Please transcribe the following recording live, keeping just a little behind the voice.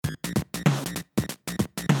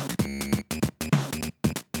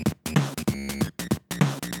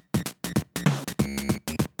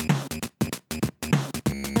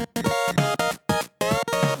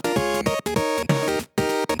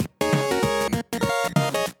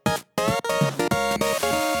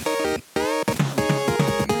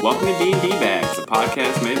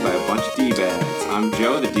podcast made by a bunch of D-bags. I'm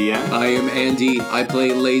Joe, the DM. I am Andy. I play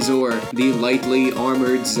Lazor, the lightly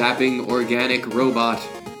armored, zapping organic robot.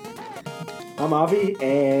 I'm Avi,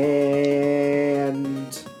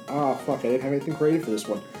 and... Oh, fuck, I didn't have anything creative for this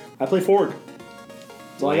one. I play Ford.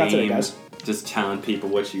 That's all I got today, guys. Just telling people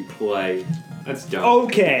what you play. That's dumb.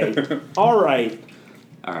 Okay. Alright.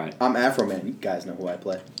 Alright. I'm Afro Man. You guys know who I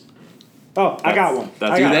play. Oh, I got one.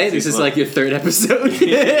 That's Do they? This is like your third episode.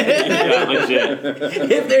 Yeah, legit.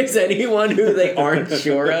 If there's anyone who they aren't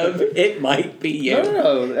sure of, it might be you.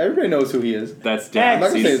 No. Everybody knows who he is. That's I'm Dax. not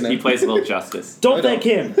gonna say his He name. plays a little justice. Don't thank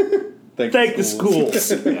him. Thank the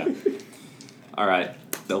schools. Yeah. Alright.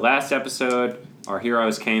 The last episode, our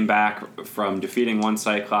heroes came back from defeating one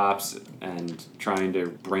Cyclops and trying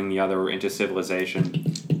to bring the other into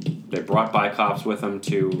civilization. They brought Bicops with them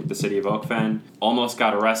to the city of Oakfen. Almost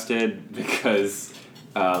got arrested because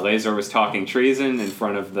Lazor was talking treason in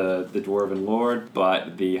front of the Dwarven Lord,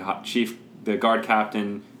 but the guard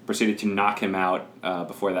captain proceeded to knock him out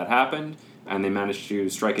before that happened, and they managed to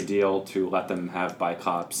strike a deal to let them have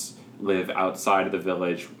Bicops live outside of the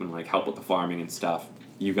village and help with the farming and stuff.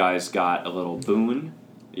 You guys got a little boon.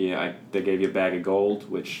 Yeah, they gave you a bag of gold,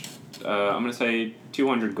 which I'm gonna say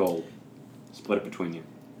 200 gold. Split it between you.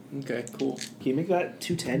 Okay, cool. Can you make that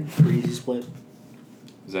 210 for easy split?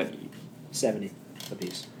 Is that 70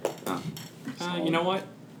 apiece. Oh. You know what?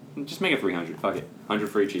 Just make it 300. Fuck it. 100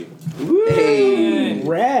 for each of you. Hey.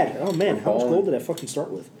 Rad. Oh, man. How much gold did I fucking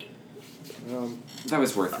start with? That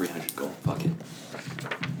was worth 300 gold. Fuck it.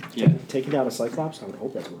 Yeah. Taking down a Cyclops? I would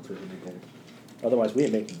hope that's worth 300 gold. Otherwise, we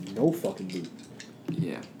ain't making no fucking loot.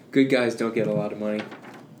 Yeah. Good guys don't get a lot of money.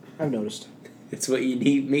 I've noticed. It's what you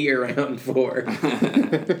need me around for.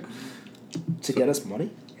 To get us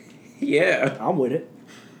money? Yeah. I'm with it.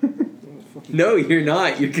 No, you're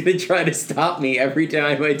not. You're going to try to stop me every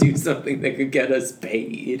time I do something that could get us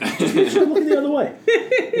paid. I'm looking the other way.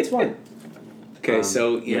 It's fine. Okay,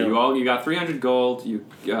 so, you got 300 gold. You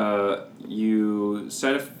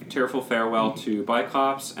said a tearful farewell to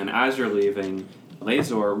Bicops, and as you're leaving,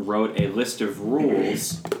 Lazor wrote a list of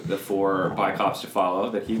rules for Bicops to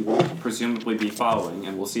follow that he will presumably be following,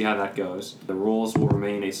 and we'll see how that goes. The rules will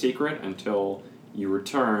remain a secret until you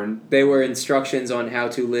return. They were instructions on how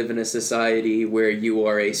to live in a society where you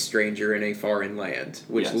are a stranger in a foreign land,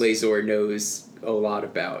 which Yes. Lazor knows a lot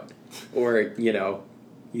about. Or,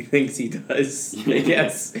 he thinks he does, I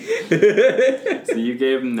guess. So you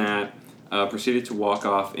gave him that, proceeded to walk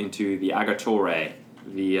off into the Agatore,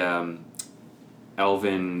 the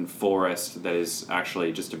elven forest that is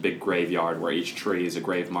actually just a big graveyard where each tree is a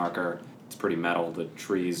grave marker. It's pretty metal. The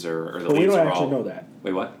trees or the But we leaves don't are actually all... know that.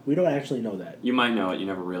 Wait, what? We don't actually know that. You might know it. You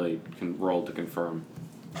never really rolled to confirm.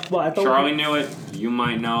 Well, I thought Charlie knew it. You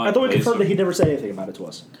might know it. I thought we Lazor- confirmed that he never said anything about it to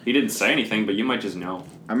us. He didn't say anything, but you might just know.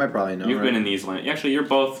 I might probably know. You've right? been in these lands. Actually, you're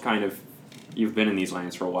both kind of... You've been in these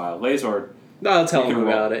lands for a while. Lazor, I'll tell You him can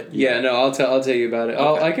roll. about it. Yeah, no, I'll tell you about it.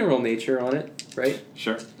 Okay. I can roll nature on it, right?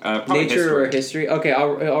 sure. Probably Nature or history. history? Okay,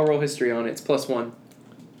 I'll roll history on it. It's +1.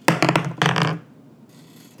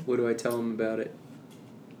 What do I tell him about it?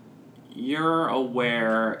 You're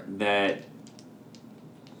aware that...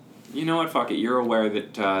 You know what? Fuck it. You're aware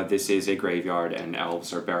that this is a graveyard and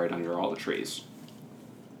elves are buried under all the trees.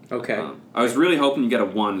 Okay. I was really hoping you get a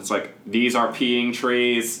 1. It's like, these are peeing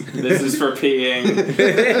trees. This is for peeing.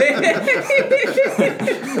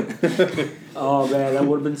 Oh, man, that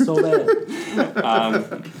would have been so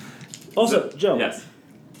bad. Also, Joe, Yes.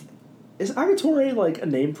 is Agatore like a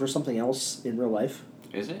name for something else in real life?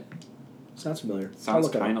 Is it? Sounds familiar. I'll Sounds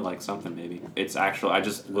look it up. kind of like something, maybe. It's actually... I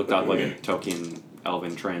just looked up a Tolkien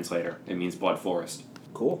Elven translator. It means blood forest.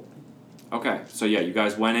 Cool. Okay, so yeah, you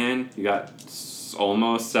guys went in. You got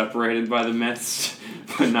almost separated by the mist,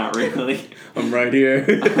 but not really. I'm right here.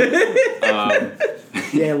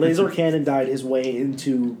 Yeah, Laser Cannon died his way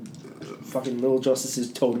into fucking Little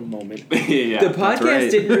Justice's totem moment. Yeah, The that's podcast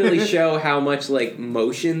right. didn't really show how much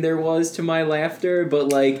motion there was to my laughter,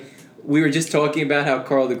 but we were just talking about how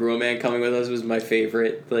Carl the Growman coming with us was my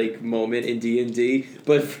favorite moment in D&D,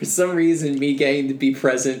 but for some reason me getting to be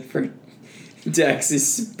present for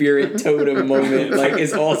Dax's spirit totem moment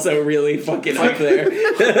is also really fucking up there.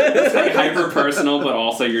 It's hyper personal, but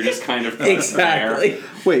also you're just kind of Exactly. there.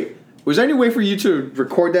 Wait, was there any way for you to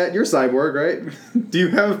record that? You're Cyborg, right? Do you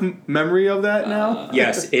have memory of that now?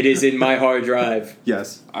 Yes, it is in my hard drive.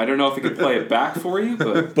 Yes. I don't know if it could play it back for you,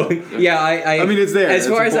 but But yeah, I mean, it's there. As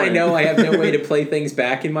That's far as I important. know, I have no way to play things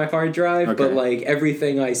back in my hard drive. But Okay.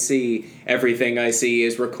 everything I see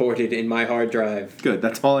is recorded in my hard drive. Good.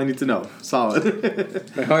 That's all I need to know.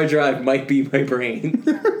 Solid. My hard drive might be my brain.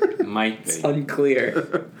 might be. It's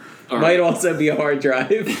unclear. All Might right. also be a hard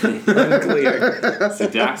drive. Unclear. So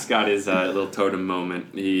Dax got his little totem moment.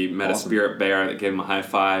 He met a Awesome. spirit bear that gave him a high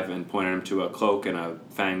five and pointed him to a cloak and a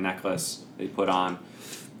fang necklace that he put on.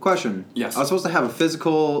 Question. Yes. I was supposed to have a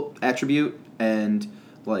physical attribute and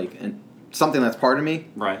something that's part of me.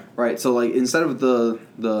 Right. Right. So like instead of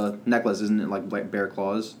the necklace, isn't it like bear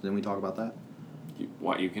claws? Didn't we talk about that?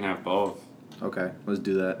 You can have both. Okay, let's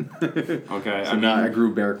do that. Okay. So now I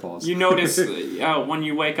grew bear claws. You notice when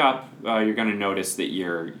you wake up, you're going to notice that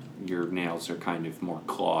your nails are kind of more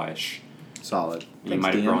clawish. Solid. You Thanks,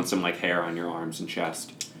 might have DM. grown some like hair on your arms and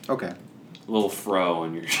chest. Okay. A little fro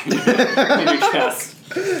on your on your chest.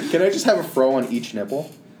 Can I just have a fro on each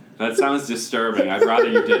nipple? That sounds disturbing. I'd rather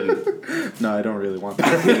you didn't. No, I don't really want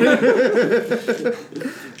that.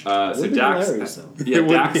 So Would be Dax, hilarious, though. yeah, It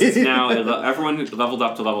would Dax be. is now everyone leveled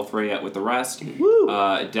up to level 3 with the rest. Woo!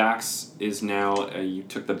 Dax is now. You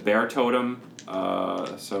took the bear totem.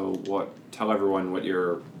 So what? Tell everyone what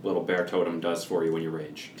your little bear totem does for you when you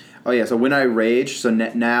rage. Oh yeah, so when I rage, so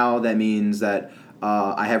now that means that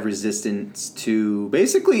I have resistance to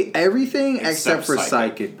basically everything except for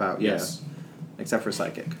psychic power. Yes. Yeah, except for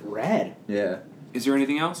psychic. Rad. Yeah. Is there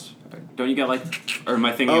anything else? Don't you get like? Or am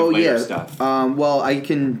I thinking Oh of later yeah. stuff? Well, I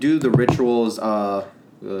can do the rituals. Let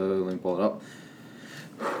me pull it up.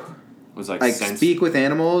 It was like I sense. speak with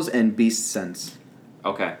animals and beast sense.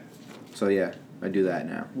 Okay. So yeah, I do that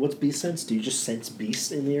now. What's beast sense? Do you just sense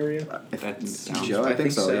beasts in the area? That sounds. Joe, I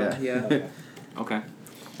think so. Yeah. Yeah. Okay. Okay.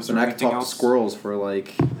 Is So there now I can anything talk to else? squirrels for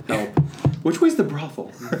like help. Which way's the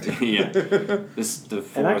brothel? Yeah. The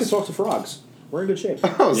And I can forest. talk to frogs. We're in good shape.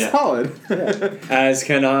 Oh, Yeah. solid. Yeah. As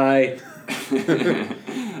can I.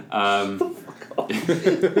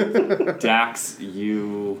 Dax,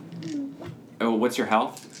 you. Oh, what's your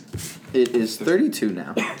health? It is 32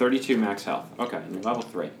 now. 32 max health. Okay, and you're level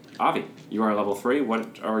 3. Avi, you are level 3.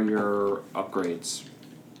 What are your upgrades?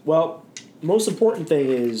 Well, most important thing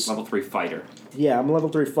is, Level 3 fighter. yeah, I'm a level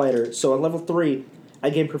 3 fighter. So at level 3, I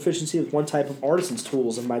gain proficiency with one type of artisan's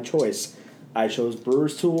tools of my choice. I chose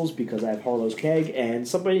brewer's tools because I have Harlow's keg, and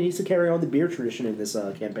somebody needs to carry on the beer tradition in this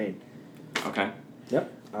campaign. Okay.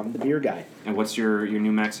 Yep, I'm the beer guy. And what's your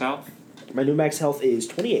new max health? My new max health is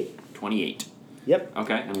 28. 28. Yep.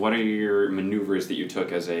 Okay, and what are your maneuvers that you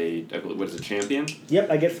took as what is a champion? Yep,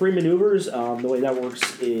 I get 3 maneuvers. The way that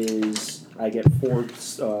works is I get 4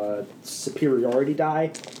 superiority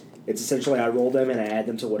die. It's essentially I roll them and I add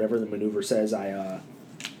them to whatever the maneuver says. You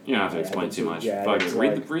don't have to Yeah, explain that's too it. much. Yeah, Fuck that's it.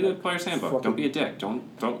 Read like- the player's handbook. fucking- Don't be a dick. Don't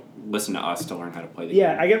listen to us to learn how to play the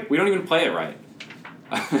Yeah, game. I get- We don't even play it right.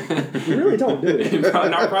 You really don't, do you?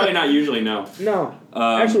 Probably not usually, no. No.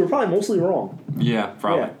 Um, Actually, we're probably mostly wrong. Yeah,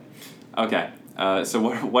 probably. Okay. So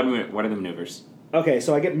what are the maneuvers? Okay,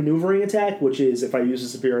 so I get maneuvering attack, which is if I use a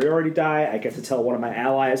superiority die, I get to tell one of my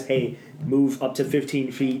allies, hey, move up to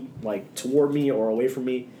 15 feet, like, toward me or away from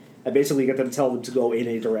me. I basically get to tell them to go in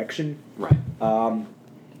a direction. Right.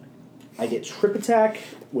 I get trip attack,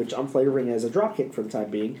 which I'm flavoring as a dropkick for the time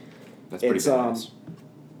being. That's pretty It's, badass.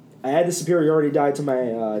 I add the superiority die to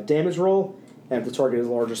my damage roll, and if the target is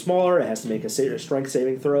large or smaller, it has to make a strength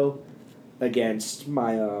saving throw against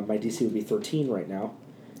my my DC would be 13 right now.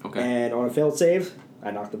 Okay. And on a failed save,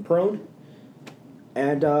 I knock them prone.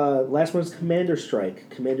 And last one is Commander Strike.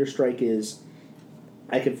 Commander Strike is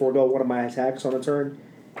I can forego one of my attacks on a turn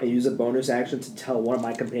and use a bonus action to tell one of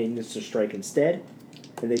my companions to strike instead.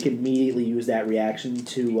 And they can immediately use that reaction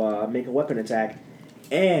to make a weapon attack.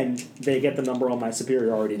 And they get the number on my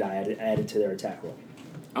superiority die added to their attack roll.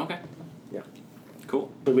 Okay. Yeah.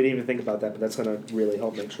 Cool. But we didn't even think about that, but that's going to really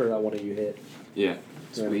help make sure that one of you hit. Yeah.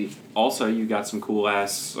 Sweet. Also, you got some cool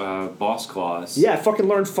ass boss claws. Yeah, I fucking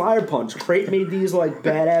learned Fire Punch. Crate made these like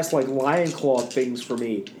badass like lion claw things for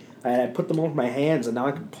me. And I put them on my hands, and now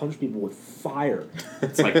I can punch people with fire.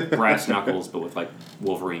 It's like brass knuckles, but with like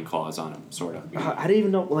Wolverine claws on them, sort of. I didn't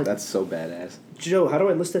even know. Like, That's so badass. Joe, how do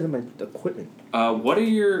I list that in my equipment? What are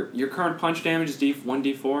your current punch damage? Is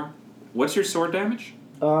 1d4? What's your sword damage?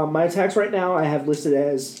 My attacks right now I have listed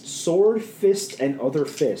as sword, fist, and other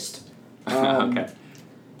fist. Okay.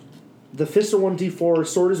 The fist are 1d4,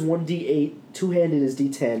 sword is 1d8, two-handed is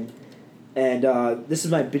d10, and this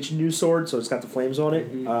is my bitchin' new sword, so it's got the flames on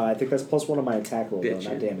it. Mhm. I think that's plus 1 on my attack roll, though, Bitchin'.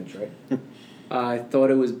 not damage, right? I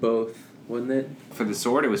thought it was both, wasn't it? For the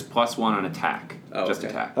sword, it was +1 on attack. Oh, Just okay.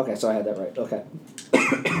 attack. Okay, so I had that right. Okay.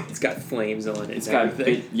 It's got flames on it. It's and got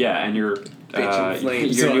everything. and your Bitchin'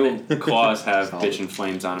 flames your on new it. claws have Solid. bitchin'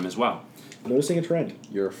 flames on them as well. Noticing a trend.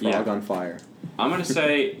 You're a frog Yeah. on fire. I'm gonna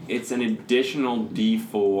say it's an additional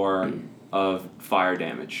d4 of fire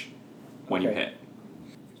damage when you Okay. hit.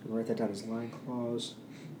 So write that down as line claws.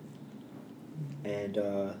 And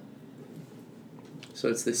So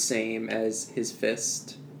it's the same as his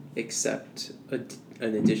fist, except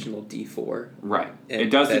an additional D4. Right. And It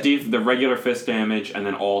does that- the regular fist damage and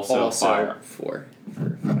then also fire. 4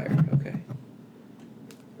 for fire. Okay.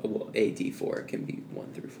 Oh, well, a D4 can be 1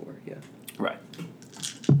 through 4. Yeah. Right.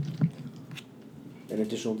 an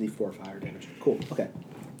additional D4 fire damage. Cool. Okay.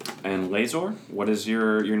 And Lazor, what is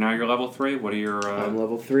you're level 3? What are your I'm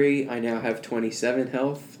level 3. I now have 27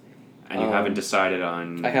 health. and you haven't decided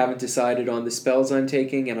on I haven't decided on the spells I'm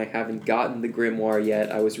taking, and I haven't gotten the Grimoire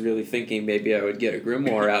yet. I was really thinking maybe I would get a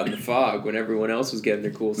Grimoire out in the fog when everyone else was getting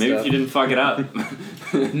their cool maybe stuff. if you didn't fuck it up.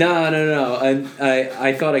 No.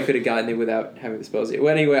 I thought I could have gotten it without having the spells yet.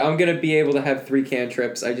 Well, anyway, I'm going to be able to have 3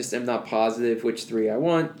 cantrips. I just am not positive which 3 I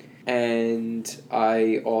want. And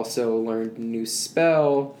I also learned a new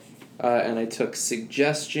spell, and I took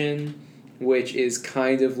Suggestion, which is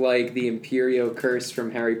kind of like the Imperio Curse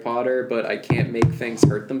from Harry Potter, but I can't make things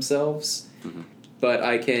hurt themselves. Mm-hmm. But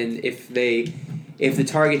I can, if the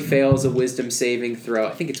target fails a Wisdom saving throw,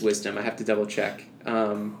 I think it's Wisdom, I have to double check,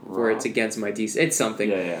 where it's against my DC. It's something.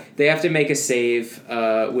 Yeah. They have to make a save,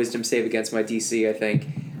 Wisdom save against my DC, I think.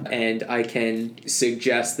 And I can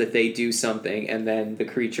suggest that they do something, and then the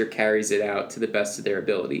creature carries it out to the best of their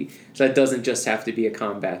ability. So that doesn't just have to be a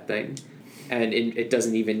combat thing. And it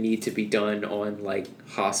doesn't even need to be done on, like,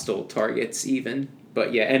 hostile targets, even.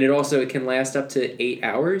 But yeah, and it can last up to 8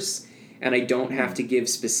 hours, and I don't have to give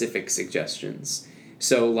specific suggestions.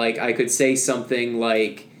 So, like, I could say something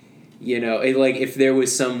like, like if there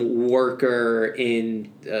was some worker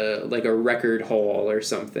in, like, a record hall or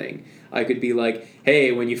something, I could be like,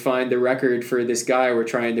 hey, when you find the record for this guy we're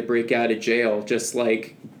trying to break out of jail, just,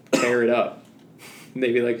 like, tear it up. And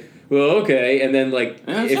they'd be like, well, okay. And then, like,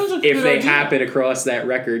 if they happen across that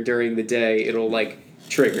record during the day, it'll, like,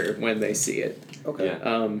 trigger when they see it. Okay.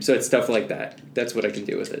 Yeah. So it's stuff like that. That's what I can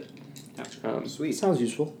do with it. Sweet. Sounds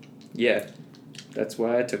useful. Yeah. That's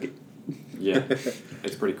why I took it. Yeah.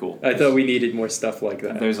 It's pretty cool. I thought we needed more stuff like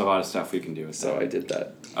that. There's a lot of stuff we can do with So that. I did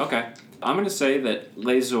that. Okay. I'm going to say that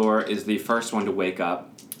Lazor is the first one to wake up.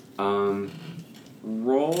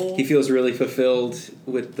 Roll. He feels really fulfilled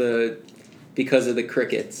because of the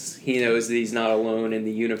crickets. He knows that he's not alone in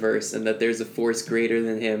the universe and that there's a force greater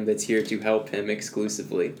than him that's here to help him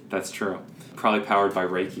exclusively. That's true. Probably powered by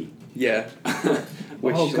Reiki. Yeah.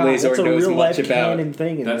 Which oh God, Lazor that's a knows real much life about. canon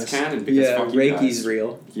thing in That's this. canon because fuck you Reiki's guys.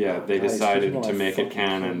 real. Yeah, they Guys, decided people to are make it fucking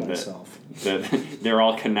canon killing that, myself. that they're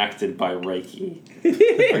all connected by Reiki.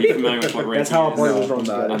 Are you familiar with what Reiki That's how a is? party No, was run I'm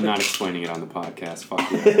not. together. I'm not explaining it on the podcast. Fuck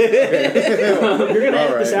you. You're gonna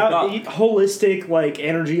edit this Alright. out. Eat holistic, like,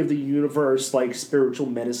 energy of the universe, like, spiritual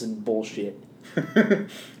medicine bullshit. Yeah,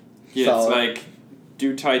 it's Solid. like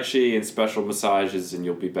do Tai Chi and special massages and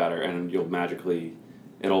you'll be better and you'll magically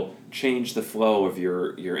it'll change the flow of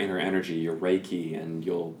your inner energy, your Reiki, and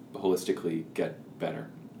you'll holistically get better.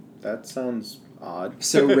 That sounds odd.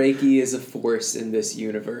 So Reiki is a force in this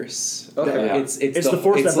universe. Okay. Yeah. It's the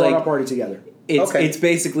force that brought our party together. Okay. It's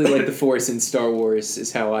basically like the force in Star Wars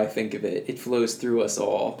is how I think of it. It flows through us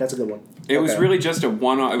all. That's a good one. It was Okay. really just a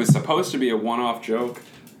one-off. It was supposed to be a one-off joke.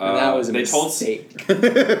 And that was a they mistake.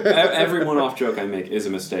 Every one-off joke I make is a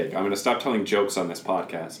mistake. I'm going to stop telling jokes on this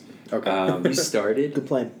podcast. Okay. You started? Good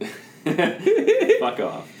plan. Fuck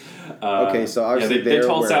off. Okay, so obviously they they're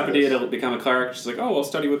told aware of Sapadea this. to become a cleric. She's like, oh, I'll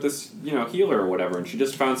study with this, healer or whatever. And she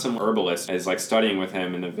just found some herbalist is like studying with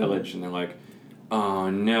him in a village, and they're like, oh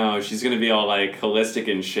no, she's gonna be all like holistic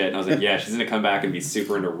and shit. And I was like, yeah, she's gonna come back and be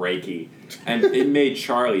super into Reiki. And it made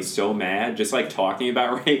Charlie so mad, just like talking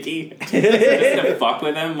about Reiki, just to fuck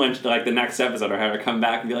with him when like the next episode, I had her come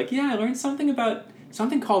back and be like, yeah, I learned something about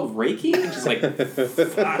something called Reiki, and she's like,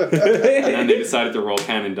 fuck. And then they decided to roll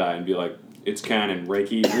canon die and be like, it's canon,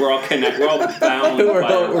 Reiki. We're all connected. We're all bound.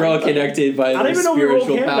 We're all connected by I don't the even know we rolled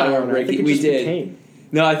spiritual canon power on of it. I think Reiki. it We just did. became.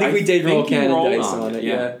 No, I think we did roll think you canon rolled dice on on it, it.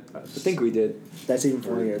 yeah. Yeah, I think we did. That's even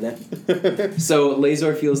funnier then. So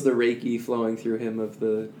Lazor feels the Reiki flowing through him of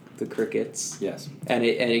the crickets, Yes. and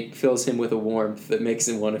it fills him with a warmth that makes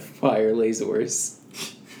him want to fire lasers.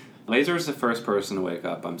 Laser is the first person to wake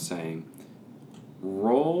up. I'm saying,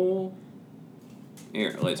 roll.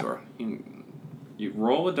 Here, Laser. You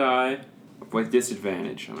roll a die with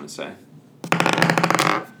disadvantage. I'm gonna say.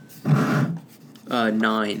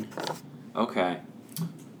 9. Okay.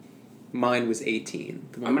 Mine was 18.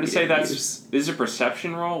 the one I'm gonna we say didn't this use. is a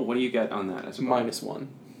perception roll. What do you get on that? As a -1,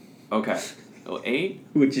 Okay. So 8.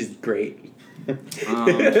 which is great. Um,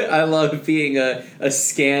 I love being a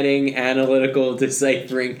scanning, analytical,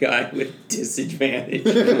 deciphering guy with disadvantage.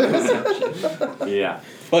 yeah.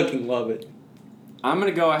 Fucking love it. I'm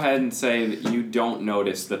going to go ahead and say that you don't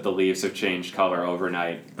notice that the leaves have changed color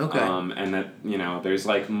overnight. Okay. And that, there's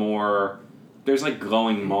like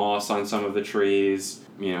glowing moss on some of the trees,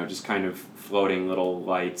 just kind of floating little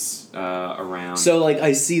lights around. So, like,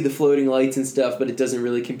 I see the floating lights and stuff, but it doesn't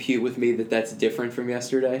really compute with me that that's different from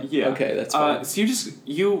yesterday? Yeah. Okay, that's fine. So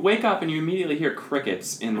you wake up and you immediately hear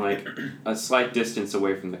crickets in, like, a slight distance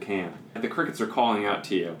away from the camp. The crickets are calling out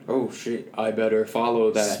to you. Oh, shit. I better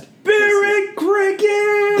follow that. Spirit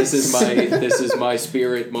crickets! This is my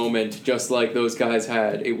spirit moment, just like those guys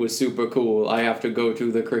had. It was super cool. I have to go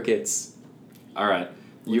to the crickets. All right.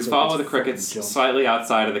 You So follow let's the crickets fucking jump. slightly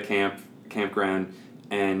outside of the campground,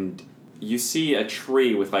 and you see a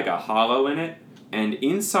tree with like a hollow in it. And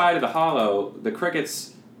inside of the hollow, the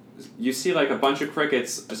crickets, you see like a bunch of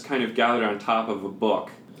crickets just kind of gathered on top of a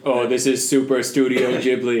book. Oh, this is super Studio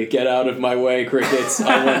Ghibli. Get out of my way, crickets.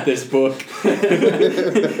 I want this book.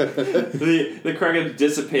 The crickets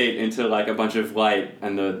dissipate into like a bunch of light,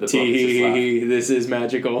 and the book is just Tee, this is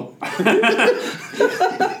magical.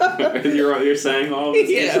 left. You're saying all this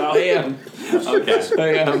yourself? I am. Okay. I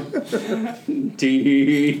am.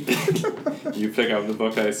 Tee. You pick up the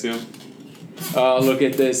book, I assume? Look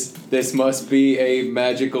at this. This must be a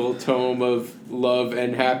magical tome of love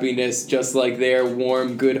and happiness, just like their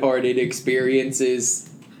warm, good-hearted experiences.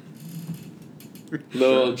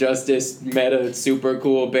 Little Justice met a super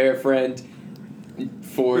cool bear friend.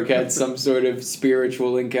 Fork had some sort of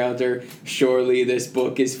spiritual encounter. Surely this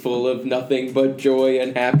book is full of nothing but joy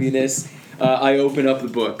and happiness. I open up the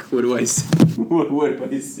book. What do I see? What do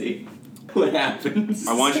I see? What happens?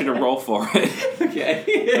 I want you to roll for it. Okay.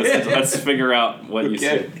 Let's figure out what you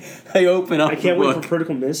see. I open up I can't the wait book. for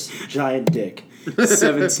critical miss. Giant dick.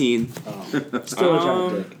 17. Oh, still a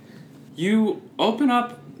giant dick. You open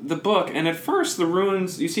up the book, and at first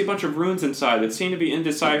you see a bunch of runes inside that seem to be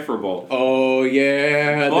indecipherable. Oh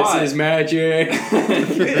yeah, But- this is magic.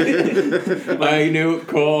 I knew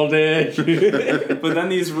called it. But then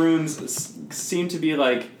these runes seem to be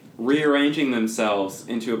like rearranging themselves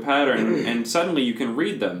into a pattern, and suddenly you can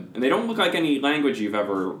read them. And they don't look like any language you've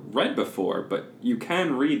ever read before, but you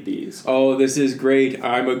can read these. Oh, this is great.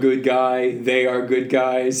 I'm a good guy. They are good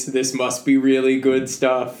guys. This must be really good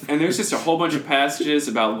stuff. And there's just a whole bunch of passages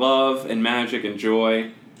about love and magic and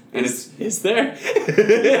joy. And Is there?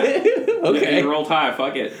 Okay. Okay. You rolled high,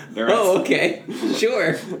 fuck it. There Oh, okay.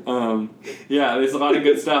 Sure. Yeah, there's a lot of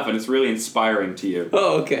good stuff, and it's really inspiring to you.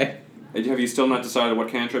 Oh, okay. Have you still not decided what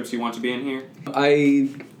cantrips you want to be in here? I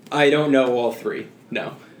don't know all three.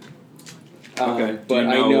 No. Okay. But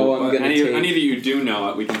I know I'm gonna any take. that you do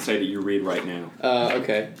know, we can say that you read right now,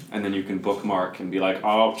 Okay. and then you can bookmark and be like,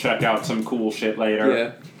 "I'll check out some cool shit later."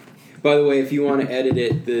 Yeah. By the way, if you want to edit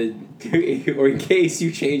it, or in case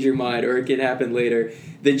you change your mind, or it can happen later,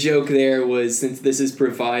 the joke there was, since this is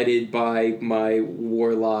provided by my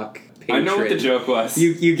warlock patron. I know what the joke was.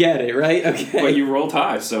 You get it, right? Okay. But you rolled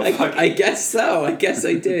high, so fuck I it. guess so. I guess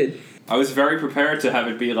I did. I was very prepared to have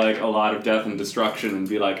it be like a lot of death and destruction, and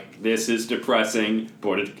be like, "This is depressing,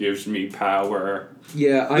 but it gives me power."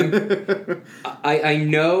 Yeah, I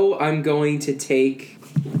know I'm going to take,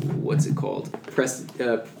 what's it called?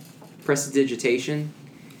 Prestidigitation.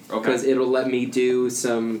 Because it'll let me do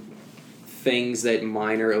some things that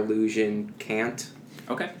minor illusion can't.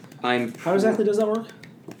 Okay. How exactly does that work?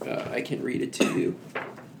 I can read it to you.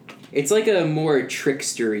 It's like a more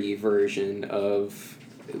trickstery version of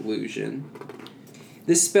illusion.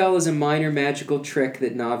 This spell is a minor magical trick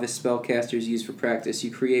that novice spellcasters use for practice.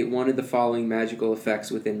 You create one of the following magical effects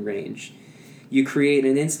within range. You create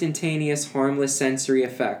an instantaneous, harmless sensory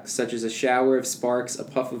effect, such as a shower of sparks, a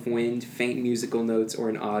puff of wind, faint musical notes, or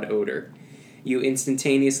an odd odor. You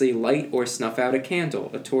instantaneously light or snuff out a candle,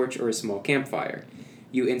 a torch, or a small campfire.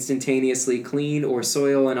 You instantaneously clean or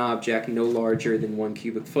soil an object no larger than 1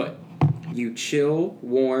 cubic foot. You chill,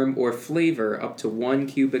 warm, or flavor up to 1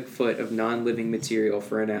 cubic foot of non-living material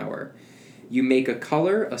for an hour. You make a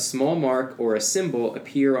color, a small mark, or a symbol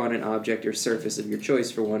appear on an object or surface of your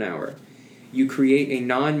choice for 1 hour. You create a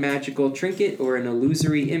non-magical trinket or an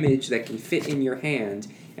illusory image that can fit in your hand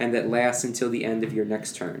and that lasts until the end of your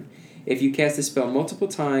next turn. If you cast a spell multiple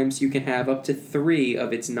times, you can have up to 3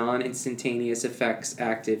 of its non-instantaneous effects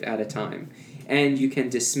active at a time, and you can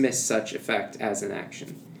dismiss such effect as an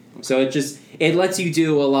action. So it lets you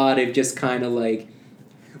do a lot of just kind of like,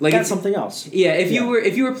 Like That's it's something else. Yeah, if Yeah.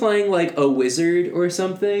 you were playing like a wizard or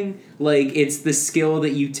something, like it's the skill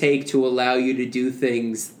that you take to allow you to do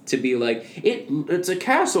things to be like it's a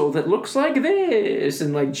castle that looks like this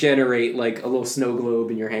and like generate like a little snow globe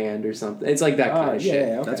in your hand or something. It's like that kind of shit.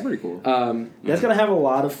 Yeah, okay. That's pretty cool. That's gonna have a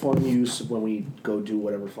lot of fun use when we go do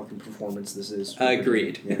whatever fucking performance this is.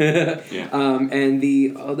 Agreed. Yeah. Yeah. And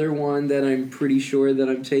the other one that I'm pretty sure that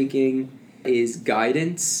I'm taking is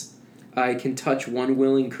guidance. I can touch one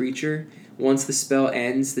willing creature. Once the spell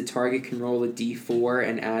ends, the target can roll a d4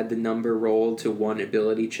 and add the number rolled to one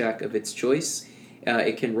ability check of its choice.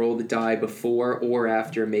 It can roll the die before or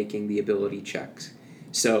after making the ability checks.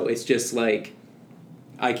 So it's just like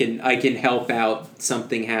I can help out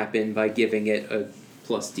something happen by giving it a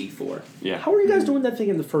plus d4. Yeah. How are you guys doing that thing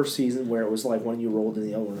in the first season where it was like one you rolled and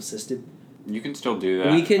the other one assisted? You can still do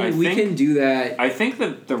that. We can do that. I think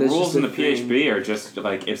that the That's rules just in a the thing. PHB are just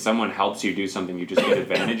like if someone helps you do something, you just get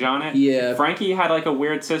advantage on it. Yeah. Frankie had like a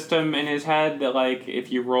weird system in his head that like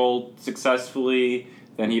if you rolled successfully,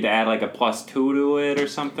 then he'd add like a +2 to it or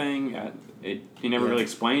something. He never really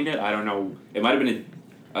explained it. I don't know. It might have been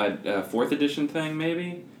a 4th edition thing,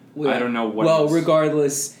 maybe. I don't know what. Well, it was.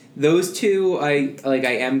 regardless, those two I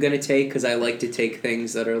am gonna take because I like to take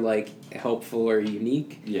things that are like helpful or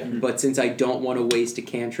unique. Yeah. But since I don't want to waste a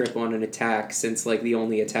cantrip on an attack, since like the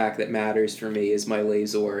only attack that matters for me is my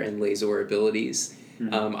Lazor and Lazor abilities,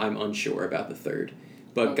 I'm unsure about the third.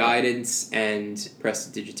 But Okay. guidance and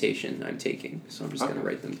prestidigitation I'm taking, so I'm just gonna Okay.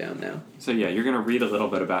 write them down now. So yeah, you're gonna read a little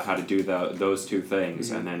bit about how to do those two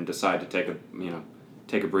things, and then decide to take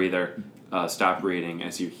a breather, stop reading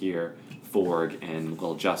as you hear Forg and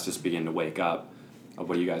Little Justice begin to wake up.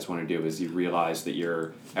 What do you guys want to do? As you realize that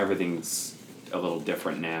everything's a little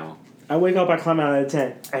different now. I wake up, I climb out of the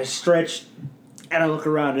tent, I stretch, and I look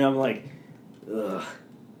around and I'm like, ugh.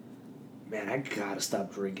 Man, I gotta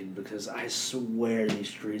stop drinking because I swear these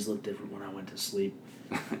trees look different when I went to sleep.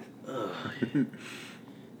 Ugh.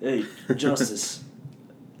 Hey, Justice.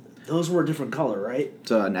 Those were a different color, right?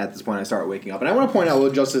 So and at this point, I start waking up, and I want to point out,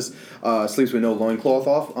 Little Justice sleeps with no loincloth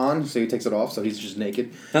on, so he takes it off, so he's just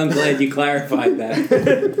naked. I'm glad you clarified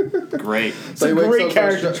that. Great. It's a great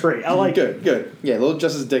character trait. I like it. Good. Yeah, Little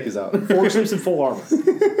Justice's dick is out. Forg sleeps in full armor.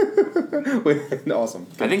 Awesome.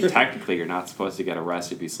 I think technically you're not supposed to get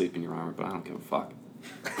arrested if you sleep in your armor, but I don't give a fuck.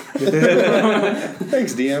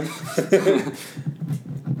 Thanks, DM.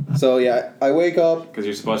 So yeah, I wake up. Because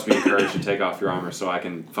you're supposed to be encouraged to take off your armor so I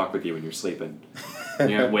can fuck with you when you're sleeping.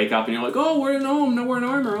 And you wake up and you're like, oh, we're in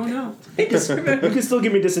armor. Oh no. I just remember. You can still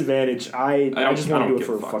give me disadvantage. I just want to do it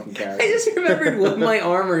for a fucking I character. just remembered what my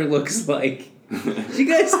armor looks like. You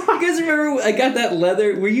guys remember? I got that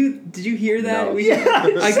leather. Did you hear that? No.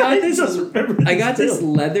 I got this. just remembered I got this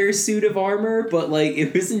still. leather suit of armor, but like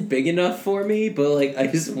it wasn't big enough for me. But like I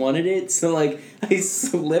just wanted it, so like I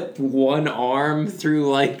slipped one arm through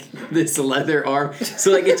like this leather arm,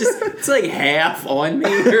 so like it's like half on me.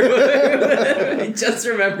 Or whatever. I just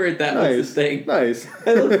remembered that was the thing. Nice.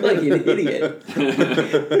 I look like an idiot.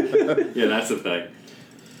 Yeah, that's the thing.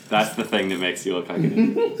 That's the thing that makes you look like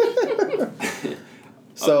an idiot.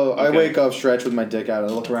 So I Okay. wake up, stretch with my dick out,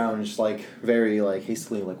 and I look around and just like very like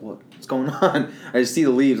hastily like what's going on? I just see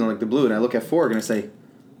the leaves on like the blue, and I look at Forg and I say,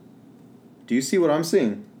 "Do you see what I'm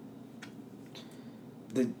seeing?"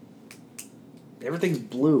 Everything's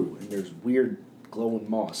blue and there's weird glowing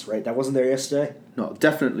moss, right? That wasn't there yesterday? No,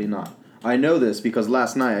 definitely not. I know this because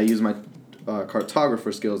last night I used my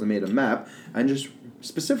cartographer skills and made a map and just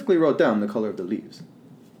specifically wrote down the color of the leaves.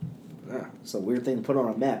 Ah, it's a weird thing to put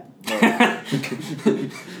on a map.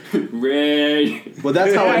 Ray. Well,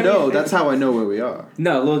 that's how I know. That's how I know where we are.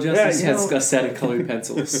 No, Lil Justice Yeah, you has know- a set of colored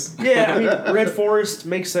pencils. Yeah, I mean, Red Forest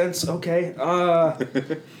makes sense. Okay.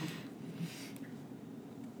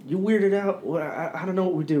 You weirded out. Well, I don't know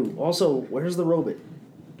what we do. Also, where's the robot?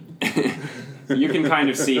 You can kind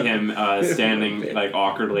of see him standing like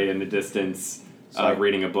awkwardly in the distance,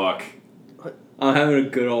 reading a book. I'm having a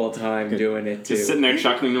good old time doing it too. Just sitting there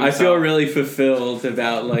chuckling to I himself. feel really fulfilled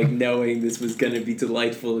about like knowing this was gonna be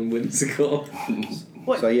delightful and whimsical.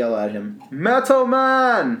 So I yell at him, "Metal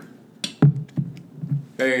Man!"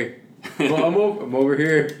 Hey, well, I'm over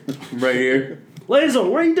here. I'm right here. Laser,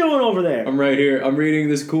 what are you doing over there? I'm right here. I'm reading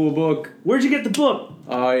this cool book. Where'd you get the book?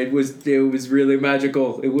 It was really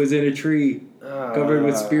magical. It was in a tree covered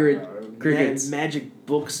with spirit crickets. Magic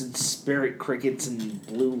books and spirit crickets and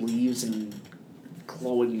blue leaves and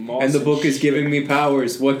glowing moss. And the book is shit. giving me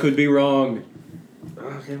powers. What could be wrong?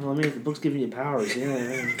 Okay, well, I mean, if the book's giving you powers,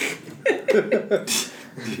 yeah.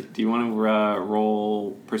 Do you want to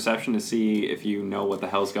roll perception to see if you know what the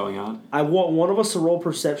hell's going on? I want one of us to roll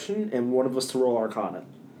perception and one of us to roll arcana.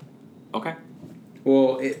 Okay.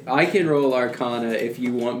 Well, I can roll Arcana if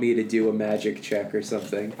you want me to do a magic check or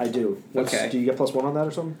something. I do. Okay. Do you get +1 on that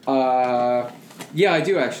or something? Yeah, I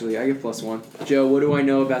do actually. I get +1. Joe, what do I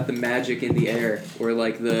know about the magic in the air? Or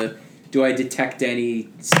like do I detect any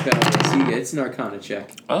spells? It's an Arcana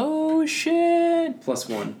check. Oh shit!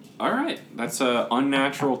 +1. All right, that's a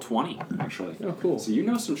unnatural 20 actually. Oh, cool. So you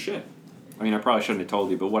know some shit. I mean, I probably shouldn't have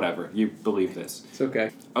told you, but whatever. You believe this. It's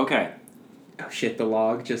okay. Okay. Oh shit! The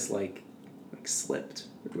log just like slipped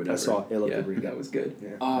or whatever. I saw it. It looked Yeah, really good. that was good. Yeah.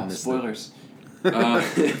 Oh, missed spoilers. Go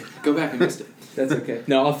back. I missed it. That's okay.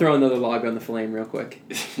 No, I'll throw another log on the flame real quick.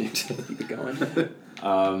 Keep it going.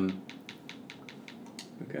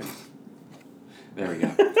 Okay. There we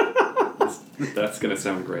go. That's gonna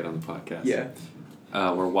sound great on the podcast. Yeah.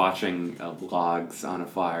 We're watching logs on a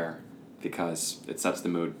fire because it sets the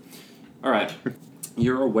mood. All right.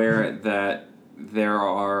 You're aware that there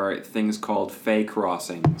are things called Fey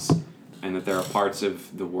crossings, and that there are parts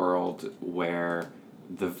of the world where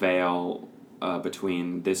the veil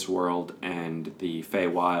between this world and the Fey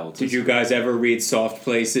Wilds. Did you guys ever read Soft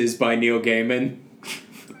Places by Neil Gaiman?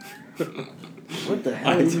 What the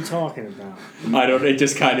hell are you talking about? I don't. It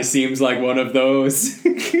just kind of seems like one of those.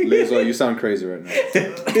 Laser, you sound crazy right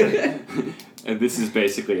now. And this is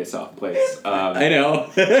basically a soft place. I know.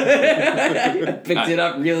 I picked it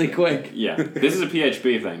up really quick. Yeah, this is a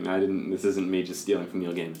PHP thing. This isn't me just stealing from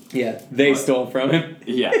Neil Gaiman. Yeah, they What? stole from him.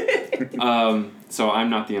 Yeah. So I'm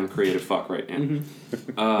not the uncreative fuck right now.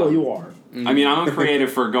 Mm-hmm. Well, you are. I mean, I'm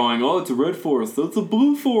uncreative for going, oh, it's a red forest, that's a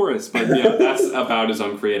blue forest. But yeah, that's about as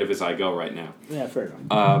uncreative as I go right now. Yeah, fair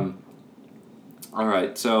enough. All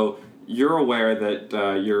right, so you're aware that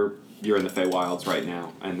you're in the Feywilds right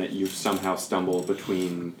now, and that you've somehow stumbled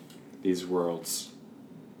between these worlds.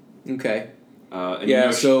 Okay. And Yeah, you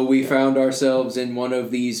know, so we found ourselves in one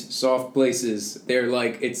of these soft places. They're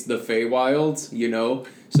like, it's the Feywilds, you know?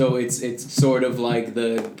 So it's sort of like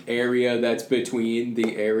the area that's between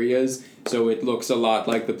the areas. So it looks a lot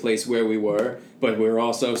like the place where we were, but we're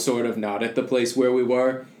also sort of not at the place where we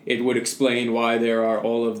were. It would explain why there are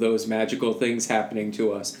all of those magical things happening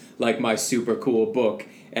to us, like my super cool book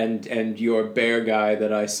and your bear guy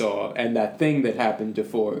that I saw, and that thing that happened to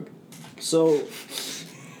Forg. So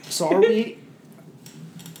are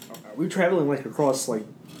we traveling like across like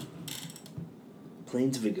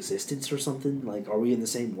planes of existence or something? Like, are we in the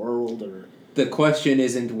same world or? The question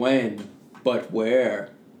isn't when, but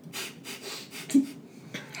where.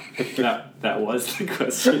 that was the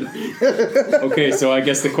question. Okay, so I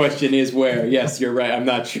guess the question is where. Yes, you're right. I'm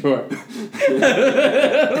not sure.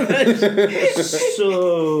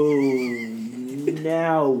 So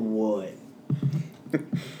now what?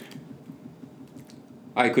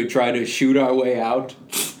 I could try to shoot our way out.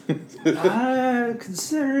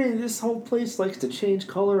 Considering this whole place likes to change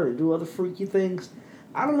color and do other freaky things,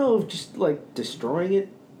 I don't know if just like destroying it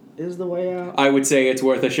is the way out. I would say it's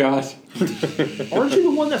worth a shot. Aren't you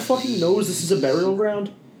the one that fucking knows this is a burial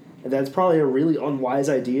ground? And that's probably a really unwise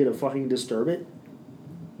idea to fucking disturb it?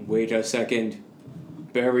 Wait a second.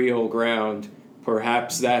 Burial ground.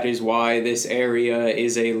 Perhaps that is why this area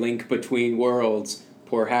is a link between worlds.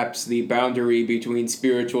 Perhaps the boundary between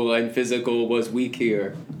spiritual and physical was weak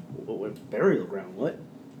here. What, burial ground? What?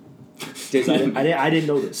 Did, I didn't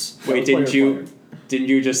know this. wait, didn't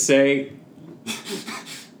you just say?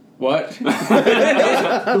 What?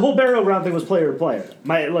 The whole burial ground thing was player to player.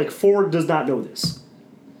 Ford does not know this.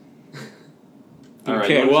 All right,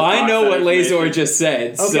 Okay, you wanna well, just I box know that what information? Lazor just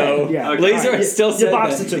said, Okay, so yeah. Okay, Lazor alright, still you said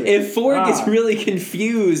boxed that. it to me. If Fork is Ah. really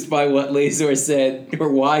confused by what Lazor said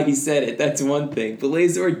or why he said it, that's one thing. But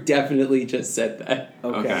Lazor definitely just said that.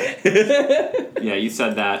 Okay. Yeah, you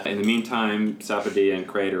said that. In the meantime, Sapadilla and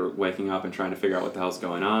Crate are waking up and trying to figure out what the hell's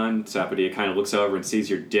going on. Sapadilla kind of looks over and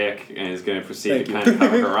sees your dick and is going to proceed to Thank kind you. of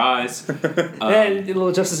cover her eyes. And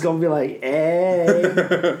Little Justice is going to be like,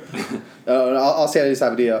 hey. I'll say to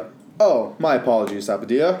Sapadilla, oh, my apologies,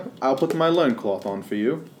 Sapadilla. I'll put my loincloth on for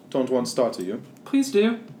you. Don't want to startle you. Please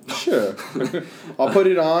do. Sure. I'll put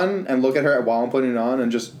it on and look at her while I'm putting it on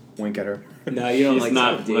and just wink at her. No, you don't She's like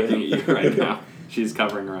not Sapadilla. looking at you right now. She's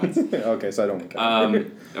covering her eyes. Okay, so I don't wink at her.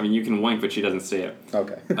 I mean, you can wink, but she doesn't see it.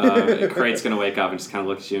 Okay. Crate's going to wake up and just kind of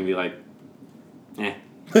look at you and be like, eh.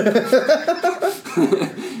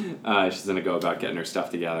 She's going to go about getting her stuff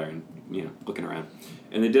together and, looking around.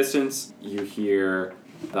 In the distance, you hear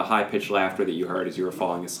the high-pitched laughter that you heard as you were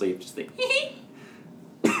falling asleep. Just like, Did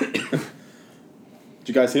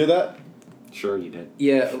you guys hear that? sure you did.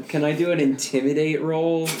 Yeah, can I do an intimidate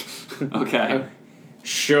roll? Okay.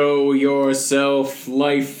 Show yourself,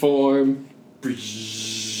 life form.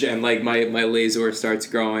 and like my laser starts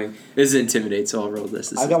growing. This is intimidate, so I'll roll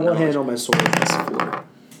this. I got one hand on my sword. Plus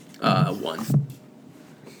 4. 1.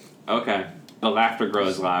 Okay. The laughter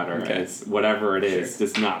grows louder. Okay. It's whatever it is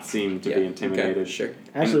does not seem to be intimidated. Okay, sure.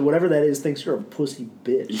 Actually, whatever that is thinks you're a pussy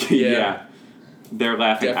bitch. Yeah. They're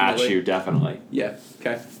laughing Definitely. at you, definitely. Yeah.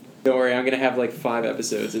 Okay. Don't worry, I'm gonna have like 5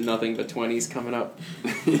 episodes and nothing but 20s coming up.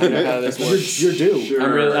 I know how this works. You're due.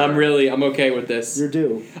 Sure. I'm okay with this. You're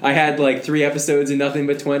due. I had like 3 episodes and nothing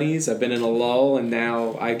but 20s. I've been in a lull, and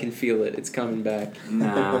now I can feel it. It's coming back.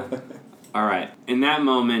 Nah. All right. In that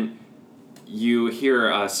moment, you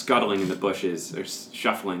hear scuttling in the bushes, or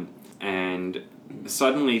shuffling, and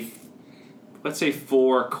suddenly, let's say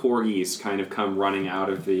 4 corgis kind of come running out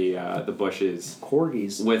of the bushes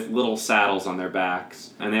Corgis. with little saddles on their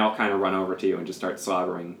backs, and they all kind of run over to you and just start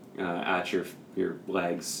slobbering at your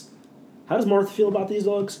legs. How does Martha feel about these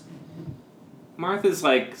dogs? Martha's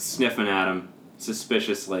like sniffing at him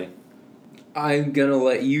suspiciously. I'm gonna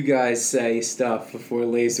let you guys say stuff before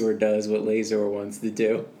Lazor does what Lazor wants to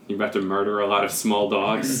do. You're about to murder a lot of small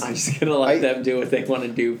dogs. I'm just gonna let them do what they want to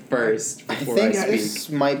do first before I think speak. this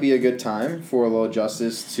might be a good time for Lord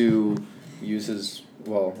Justice to use his.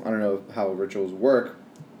 Well, I don't know how rituals work.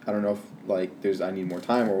 I don't know if like there's I need more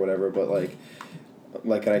time or whatever, but like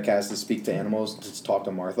could I cast to speak to animals to talk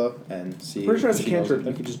to Martha and see? Pretty sure if as a she knows cantrip, you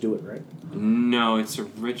anything? can just do it, right? No, it's a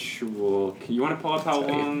ritual. You want to pull up how I'll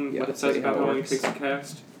tell you. long, Yeah, what I'll it tell says you how about it how long it works. takes to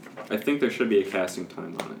cast? I think there should be a casting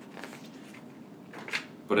time on it.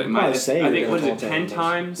 But it I'll might, say I you're think, gonna what is call it, 10 animals.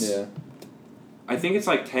 times? Yeah. I think it's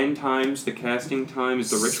like 10 times the casting time is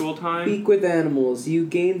the ritual time. Speak with animals. You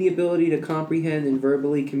gain the ability to comprehend and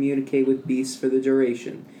verbally communicate with beasts for the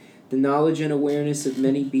duration. The knowledge and awareness of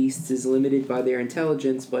many beasts is limited by their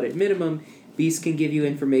intelligence, but at minimum, beasts can give you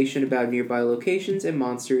information about nearby locations and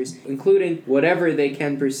monsters, including whatever they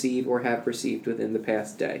can perceive or have perceived within the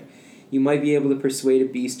past day. You might be able to persuade a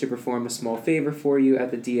beast to perform a small favor for you at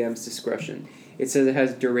the DM's discretion. It says it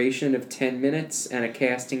has duration of 10 minutes and a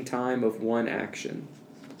casting time of 1 action.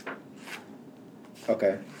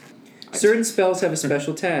 Okay. Certain spells have a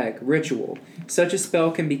special tag, Ritual. Such a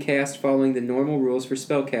spell can be cast following the normal rules for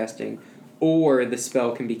spellcasting, or the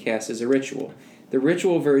spell can be cast as a ritual. The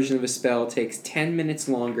ritual version of a spell takes 10 minutes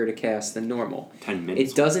longer to cast than normal. 10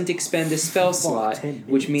 minutes. It doesn't expend a spell slot, 10 minutes.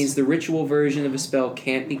 which means the ritual version of a spell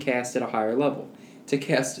can't be cast at a higher level. To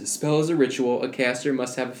cast a spell as a ritual, a caster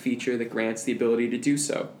must have a feature that grants the ability to do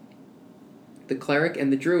so. The cleric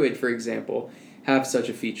and the druid, for example, have such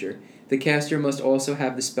a feature. The caster must also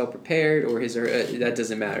have the spell prepared, or his or that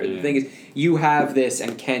doesn't matter. Yeah. The thing is, you have this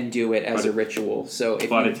and can do it as But a ritual. So if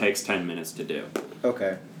But you, it takes 10 minutes to do.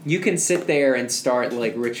 Okay. you can sit there and start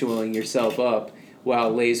like ritualing yourself up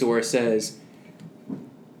while Lazor says,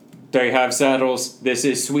 "They have saddles. This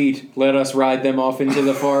is sweet. Let us ride them off into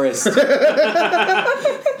the forest."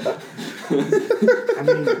 I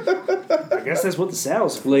mean, I guess that's what the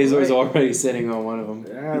saddle's for. Lazor's right? already sitting on one of them.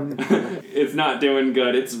 It's not doing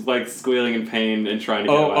good. It's like squealing in pain and trying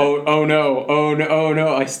to get away. Oh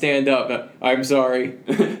no! I stand up. I'm sorry.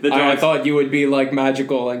 The I dogs, thought you would be like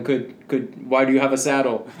magical and could. Why do you have a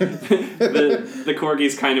saddle? the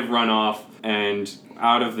corgis kind of run off, and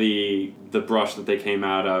out of the brush that they came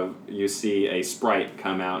out of, you see a sprite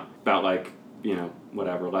come out, about like,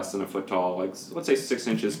 whatever, less than a foot tall, like let's say 6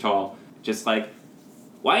 inches tall, just like,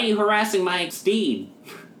 why are you harassing my steed?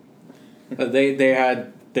 They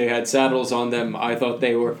had saddles on them. I thought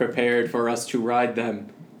they were prepared for us to ride them.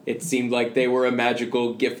 It seemed like they were a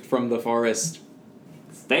magical gift from the forest.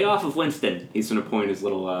 Stay off of Winston. He's gonna point his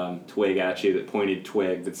little twig at you, that pointed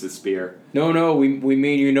twig that's his spear. No, we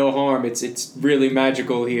mean you no harm. It's really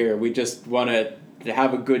magical here. We just want to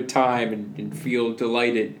have a good time and feel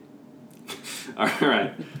delighted.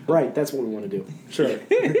 Alright. Right, that's what we want to do. Sure.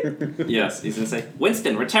 Yes, he's gonna say,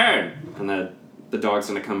 Winston, return! And the dog's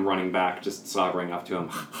gonna come running back, just slobbering up to him.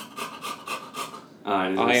 And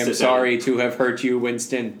he's gonna I am sit sorry to have hurt you,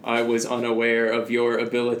 Winston. I was unaware of your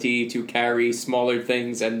ability to carry smaller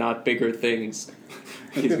things and not bigger things.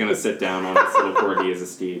 down. He's gonna sit down on his little corgi as a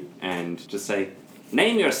steed and just say,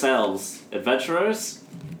 name yourselves, adventurers.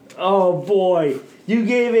 Oh boy, you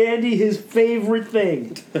gave Andy his favorite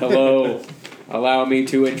thing. Hello. Allow me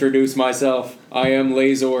to introduce myself. I am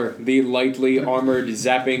Lazor, the lightly armored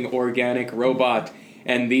zapping organic robot,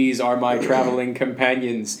 and these are my traveling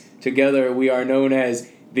companions. Together we are known as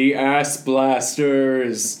the Ass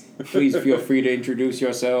Blasters. Please feel free to introduce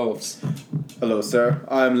yourselves. Hello, sir.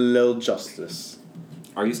 I'm Lil Justice.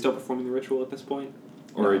 Are you still performing the ritual at this point?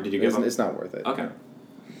 Or did you give up? It's not worth it. Okay.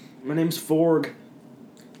 My name's Forg.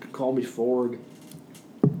 You can call me Forg.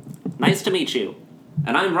 Nice to meet you.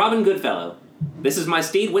 And I'm Robin Goodfellow. This is my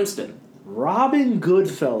steed, Winston. Robin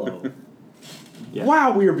Goodfellow. Yeah.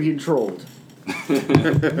 Wow, we are being trolled.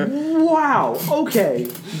 Wow. Okay,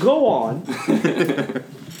 go on.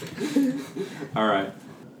 All right.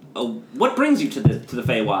 What brings you to the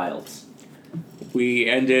Feywilds? We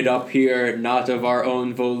ended up here not of our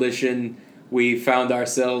own volition. We found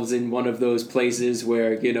ourselves in one of those places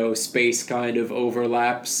where, space kind of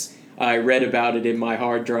overlaps. I read about it in my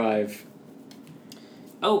hard drive.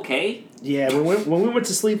 Okay. Yeah, when we went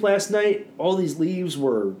to sleep last night, all these leaves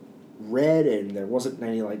were red and there wasn't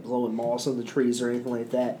any like glowing moss on the trees or anything like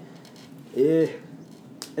that. And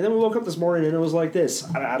then we woke up this morning and it was like this.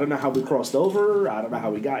 I don't know how we crossed over. I don't know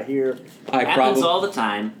how we got here. Happens all the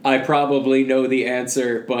time. I probably know the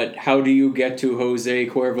answer, but how do you get to Jose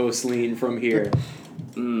Cuervo Sleen from here?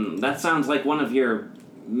 That sounds like one of your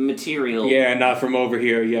material... Yeah, not from over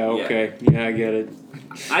here. Yeah, okay. Yeah, I get it.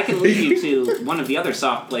 I can lead you to one of the other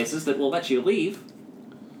soft places that will let you leave.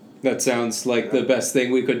 That sounds like the best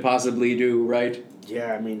thing we could possibly do, right?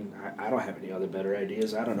 Yeah, I mean, I don't have any other better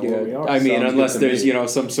ideas. I don't know where we are. I mean, Sounds unless good to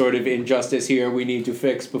there's, some sort of injustice here we need to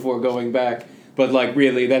fix before going back. But,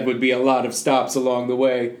 really, that would be a lot of stops along the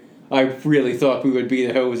way. I really thought we would be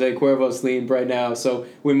the Jose Cuervo Sleen right now, so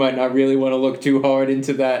we might not really want to look too hard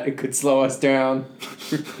into that. It could slow us down.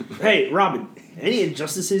 Hey, Robin, any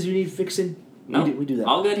injustices you need fixing? No, we do that.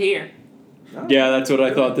 all good here. Oh, Yeah, that's what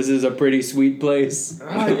I thought. This is a pretty sweet place.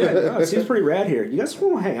 It seems pretty rad here. You guys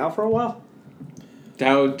want to hang out for a while?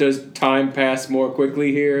 How does time pass more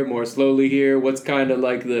quickly here, more slowly here? What's kind of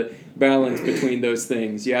like the balance between those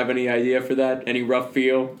things? You have any idea for that? Any rough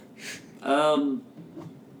feel? Time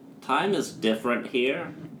is different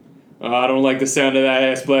here. I don't like the sound of that,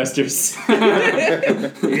 ass blasters.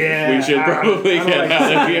 Yeah. We should probably I don't get like out of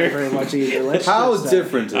that here. very much either. Let's How just,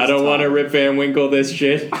 different is I don't want to Rip Van Winkle this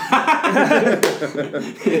shit. You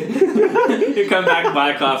come back,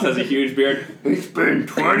 Biclops has a huge beard. It's been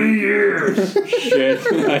 20 years.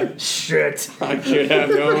 Shit. Shit. I should have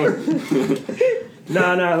known.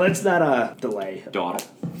 No, let's not delay. Dawdle.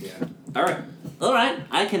 Yeah. All right,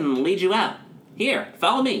 I can lead you out. Here,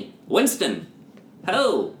 follow me. Winston.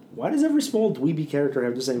 Ho. Why does every small dweeby character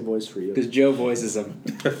have the same voice for you? Because Joe voices him.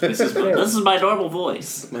 This is my normal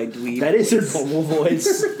voice. My dweeb. That is your normal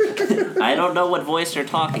voice. I don't know what voice you're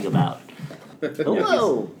talking about.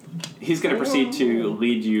 Hello. He's going to proceed to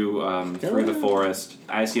lead you through the forest.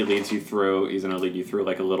 As he leads you through, he's going to lead you through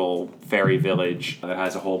like a little fairy village that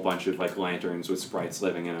has a whole bunch of like lanterns with sprites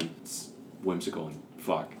living in them. It's whimsical and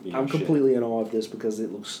fuck. I'm completely in awe of this because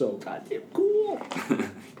it looks so goddamn cool.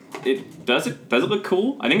 Does it look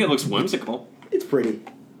cool? I think it looks whimsical. It's pretty.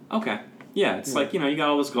 Okay. Yeah, it's like, you got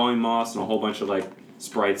all this glowing moss and a whole bunch of like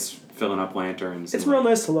sprites filling up lanterns. It's and, real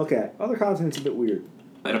nice to look at. Other content's a bit weird.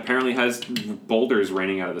 It apparently has boulders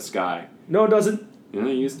raining out of the sky. No, it doesn't.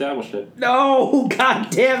 You established it. No! God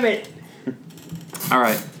damn it!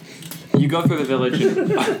 Alright. You go through the village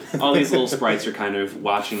and all these little sprites are kind of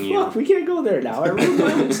watching you. Fuck, we can't go there now. I ruined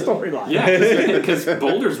my own storyline. Yeah, because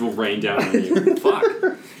boulders will rain down on you. Fuck.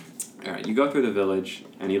 Alright, you go through the village,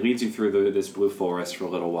 and he leads you through this blue forest for a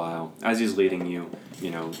little while. As he's leading you,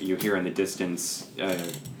 you hear in the distance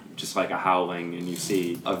just like a howling, and you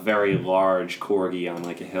see a very large corgi on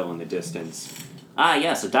like a hill in the distance. Ah,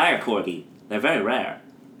 yes, a dire corgi. They're very rare.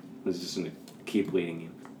 This is just going to keep leading you.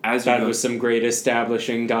 That was some great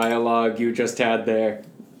establishing dialogue you just had there.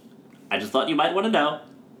 I just thought you might want to know.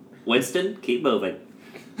 Winston, keep moving.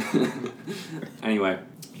 Anyway,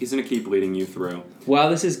 he's going to keep leading you through. While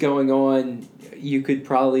this is going on, you could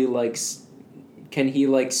probably, can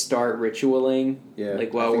he, start ritualing? Yeah.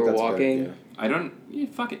 While we're walking? Good, I don't... Yeah,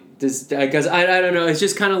 fuck it. Because I don't know, it's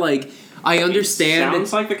just kind of I understand. It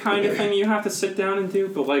sounds like the kind of thing you have to sit down and do,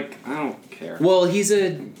 but, I don't care. Well, he's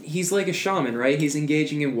like a shaman, right? He's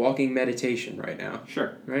engaging in walking meditation right now.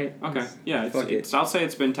 Sure. Right? Okay. Yeah, I'll say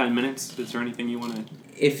it's been 10 minutes. Is there anything you want to...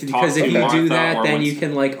 Because if you Martha do that, or then you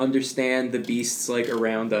Winston. can understand the beasts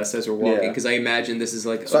around us as we're walking. Yeah. Because I imagine this is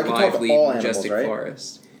So a I can talk to lively, all majestic animals, right?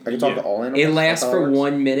 forest. I can talk to all animals. It lasts That's how for works?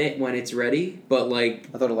 1 minute when it's ready, but I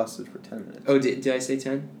thought it lasted for 10 minutes. oh, did I say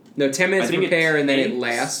 10? No, 10 minutes I think prepare and then it takes-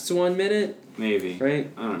 lasts 1 minute, Maybe.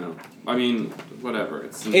 right? I don't know. I mean, whatever.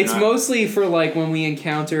 It's It's not- mostly for when we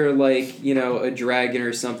encounter a dragon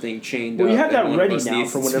or something chained Well, up. you have and that one of ready us now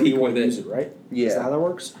needs for to whenever speak you want with to use it, right? Yeah. Is that how that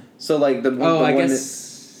works? So the Oh, the I one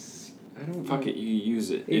guess. I don't Fuck know. it, you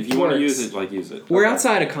use it. If It you want to works. use it, use it. We're Okay.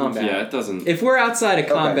 outside of combat. Yeah, it doesn't... If we're outside of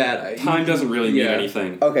Okay. combat, Time doesn't really mean yeah.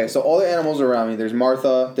 anything. Okay, so all the animals around me. There's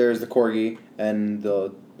Martha. There's the corgi and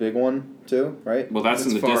the big one too, right? Well, that's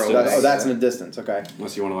in It's the far distance. away. That's in the distance. Okay.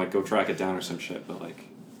 Unless you want to, go track it down or some shit, but,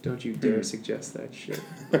 Don't you dare suggest that shit.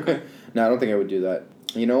 No, I don't think I would do that.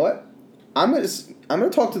 You know what? I'm gonna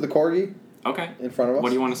talk to the corgi Okay. in front of us. What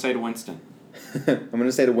do you want to say to Winston? I'm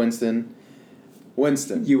gonna say to Winston.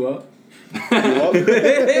 Winston. You up? You up?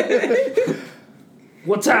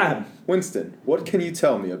 What time? Winston, what can you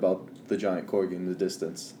tell me about the giant corgi in the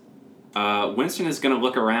distance? Winston is going to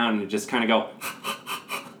look around and just kind of go,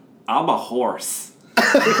 I'm a horse.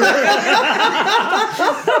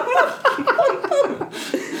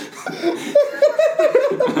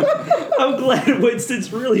 I'm glad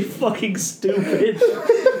Winston's really fucking stupid.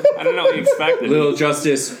 I don't know what you expected. Little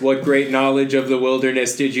Justice, what great knowledge of the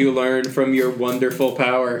wilderness did you learn from your wonderful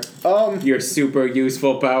power? Your super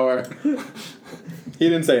useful power. He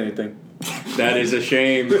didn't say anything. That is a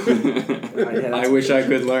shame. I wish I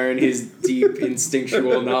could learn his deep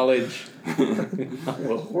instinctual knowledge. I'm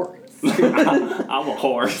a horse. I'm a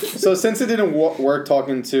horse. So since it didn't work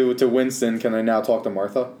talking to Winston, can I now talk to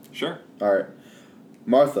Martha? Sure. All right.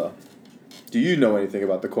 Martha, do you know anything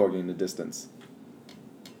about the corgi in the distance?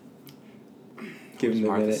 Give him a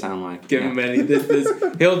Martha minute. sound like? Give him any.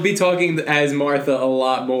 He'll be talking as Martha a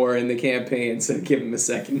lot more in the campaign, so give him a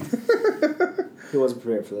second. He wasn't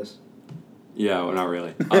prepared for this. Yeah, well, not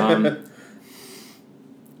really.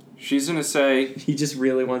 She's gonna say. He just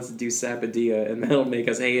really wants to do Sapadilla, and that'll make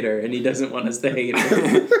us hate her, and he doesn't want us to hate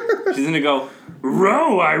her. She's gonna go,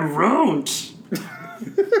 row, I won't.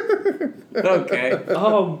 Okay.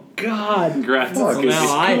 Oh God. Congrats. Well,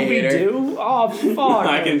 now I hate her. Scooby-Doo? Oh fuck.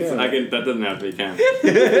 I can, that doesn't have to be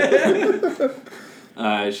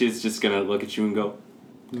counted. She's just gonna look at you and go,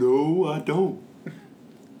 no, I don't.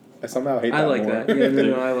 I somehow hate that I like more. that. Yeah,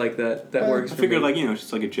 no, I like that. That works I for figured, me. like,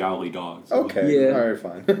 she's like a jolly dog. So. Okay. Yeah. All right,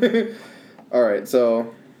 fine. All right,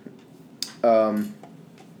 so...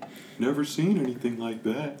 Never seen anything like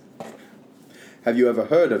that. have you ever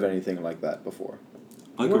heard of anything like that before?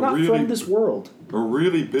 Like We're not from this world. a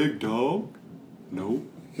really big dog? No.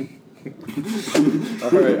 All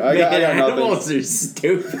right, I got nothing. Animals are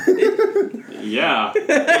stupid. Yeah.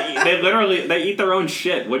 they literally, they eat their own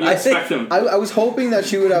shit. What do you expect them? I was hoping that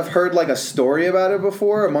she would have heard like a story about it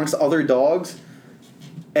before amongst other dogs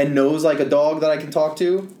and knows like a dog that I can talk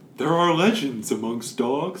to. There are legends amongst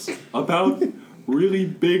dogs about really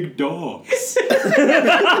big dogs.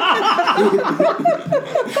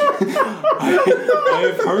 I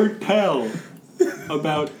have heard tell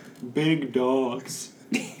about big dogs.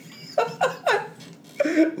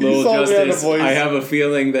 Little saw me on the Justice, voice. I have a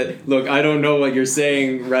feeling that, look, I don't know what you're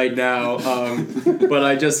saying right now, but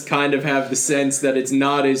I just kind of have the sense that it's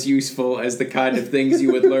not as useful as the kind of things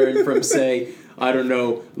you would learn from, say, I don't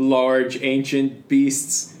know, large ancient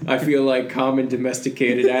beasts. I feel like common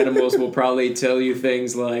domesticated animals will probably tell you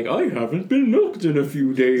things like, I haven't been milked in a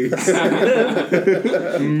few days.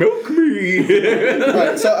 Milk me.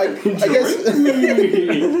 Right, so I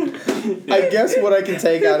guess what I can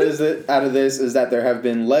take out of this is that there have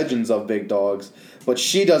been legends of big dogs, but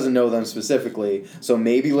she doesn't know them specifically. So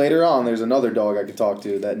maybe later on there's another dog I could talk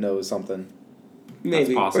to that knows something.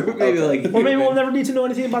 Maybe. That's possible. Maybe Okay. like. Or maybe we'll never need to know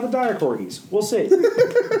anything about the dire corgis. We'll see.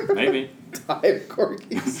 Maybe. Diet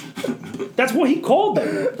corgis. That's what he called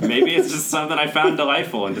them. Maybe it's just something I found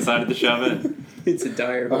delightful and decided to shove in. It's a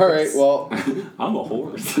dire All right, horse. well, I'm a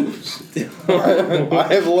horse. I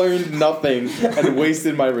have learned nothing and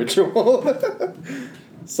wasted my ritual.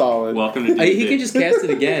 Solid. Welcome to He D&D. can just cast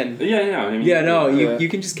it again. Yeah. I mean, Yeah, no, Yeah. you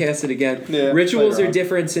can just cast it again. Yeah, Rituals later are on.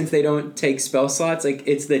 different since they don't take spell slots. Like,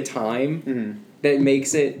 it's the time Mhm. that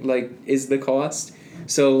makes it, like, is the cost.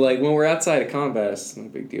 So, like, when we're outside of combat, it's no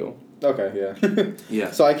big deal. Okay, yeah. Yeah.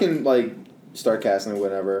 So I can, like, start casting it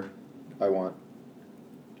whenever I want.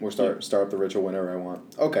 Or start up the ritual whenever I want.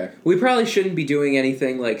 Okay. We probably shouldn't be doing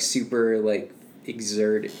anything, like, super, like,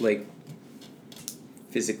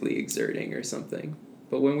 physically exerting or something.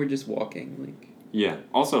 But when we're just walking, like... Yeah.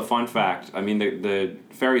 Also, fun fact. I mean, the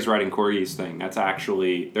fairies riding corgis thing.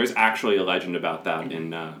 There's actually a legend about that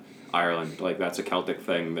in Ireland. Like, that's a Celtic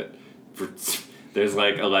thing that. There's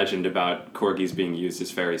like a legend about corgis being used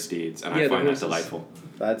as fairy steeds, and Yeah, I find that horses. delightful.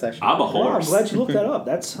 That's actually... I'm a Oh, I'm horse. glad you looked that up.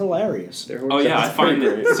 That's hilarious. they're Oh yeah, I horses. find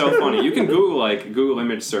pretty it great. so funny. You can Google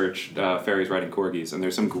image search fairies riding corgis, and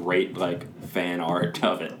there's some great like fan art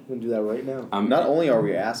of it. I'm gonna do that right now. Not only are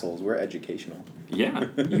we assholes, we're educational. Yeah,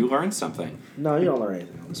 you learned something. No, you don't learn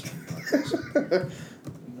anything on this podcast.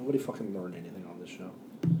 Nobody fucking learned anything on this show.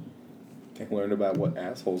 Can learn about what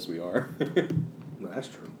assholes we are. No, that's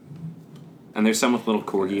true. And there's some with little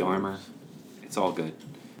corgi armor. It's all good.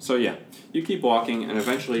 So yeah, you keep walking, and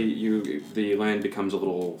eventually the land becomes a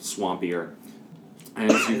little swampier.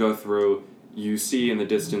 And as you go through, you see in the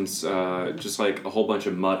distance just like a whole bunch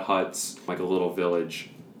of mud huts, like a little village.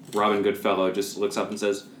 Robin Goodfellow just looks up and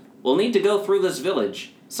says, "We'll need to go through this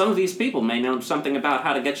village. Some of these people may know something about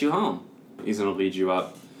how to get you home." He's going to lead you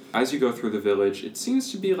up. As you go through the village, it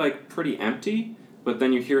seems to be, like, pretty empty, but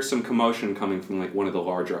then you hear some commotion coming from, like, one of the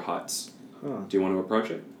larger huts. Huh. Do you want to approach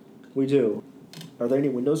it? We do. Are there any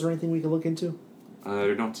windows or anything we can look into?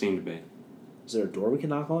 There don't seem to be. Is there a door we can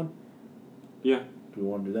knock on? Yeah. Do we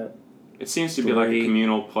want to do that? It seems to be like a Three.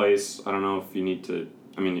 communal place. I don't know if you need to...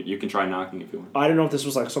 I mean, you can try knocking if you want. I don't know if this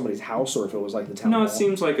was like somebody's house or if it was like the town No, hall. it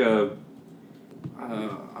seems like a...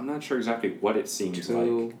 I'm not sure exactly what it seems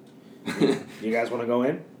Two. like. You guys want to go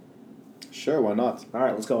in? Sure, why not? All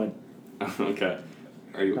right, let's go in. Okay.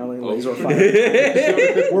 Are you... Not only oh. laser fire.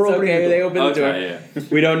 It's We're opening okay, the they door. opened the door. Okay, yeah.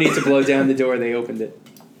 We don't need to blow down the door, they opened it.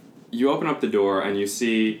 You open up the door and you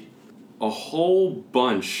see a whole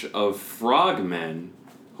bunch of frogmen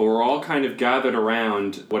who are all kind of gathered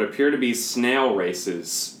around what appear to be snail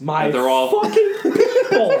races. My that they're all fucking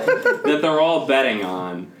people! that they're all betting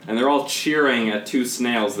on, and they're all cheering at two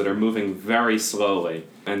snails that are moving very slowly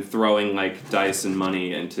and throwing like dice and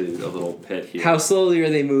money into a little pit here. How slowly are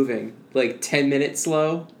they moving? Like 10 minutes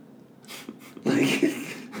slow? Like,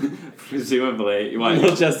 Presumably, Little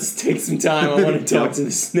what? Justice, take some time. I want to talk to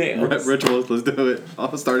the snails. Rituals, let's do it.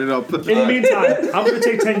 I'll start it up. In the meantime, I'm going to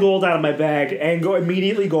take 10 gold out of my bag and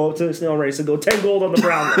immediately go up to the snail race and go 10 gold on the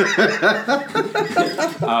brown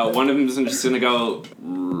one. One of them is just gonna go.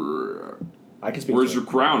 I can speak Where's to your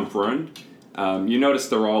crown, friend? You notice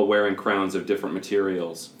they're all wearing crowns of different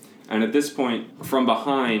materials. And at this point, from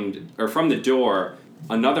behind, or from the door,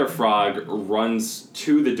 another frog runs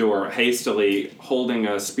to the door hastily, holding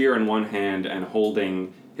a spear in one hand and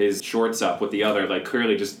holding his shorts up with the other, like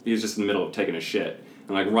clearly he's just in the middle of taking a shit.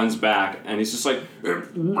 And like runs back, and he's just like,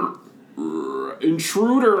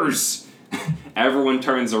 intruders! Everyone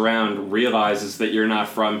turns around, realizes that you're not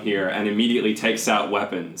from here, and immediately takes out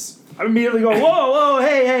weapons. I immediately go, whoa,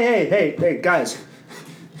 hey, guys.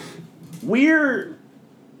 We're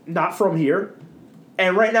not from here.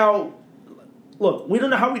 And right now, look, we don't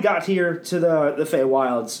know how we got here to the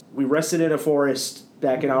Feywilds. We rested in a forest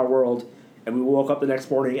back in our world, and we woke up the next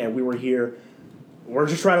morning and we were here. We're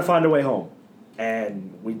just trying to find a way home.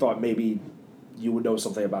 And we thought maybe you would know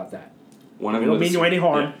something about that. One of We them don't with mean a you any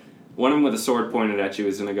harm. yeah. One of them with a sword pointed at you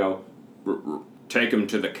is going to go, take him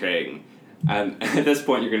to the king. And at this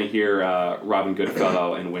point, you're going to hear Robin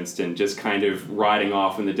Goodfellow and Winston just kind of riding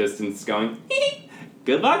off in the distance going,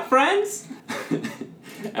 good luck, friends!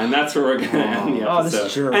 And that's where we're going to end the episode. Oh,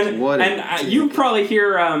 this jerk. And you probably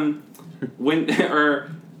hear,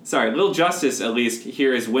 Little Justice at least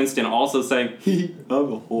hears Winston also saying,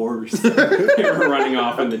 I'm a horse. Running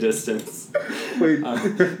off in the distance. Wait,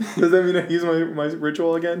 does that mean I use my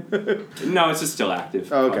ritual again? No, it's just still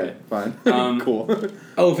active. Oh, okay, fine. Cool.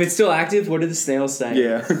 Oh, if it's still active, what do the snails say?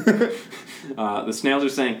 Yeah. The snails are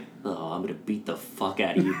saying, Oh, I'm gonna beat the fuck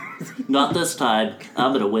out of you. Not this time.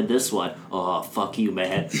 I'm gonna win this one. Oh, fuck you,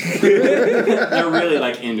 man. they're really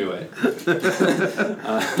like into it.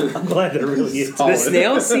 I'm glad they're really into The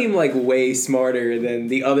snails seem like way smarter than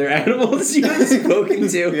the other animals you've spoken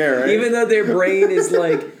to. Yeah, right. Even though their brain is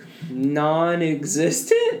like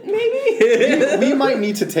non-existent, maybe? We might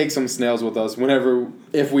need to take some snails with us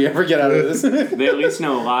if we ever get out of this. They at least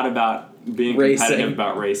know a lot about being Racing. competitive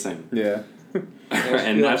about racing. Yeah.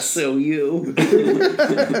 And that's so you.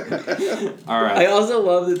 all right. I also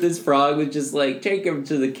love that this frog was just like, take him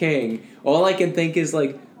to the king. All I can think is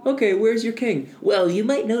like, okay, where's your king? Well, you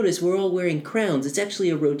might notice we're all wearing crowns. It's actually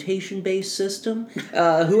a rotation-based system.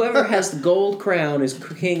 Whoever has the gold crown is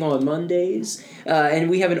king on Mondays. And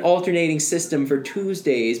we have an alternating system for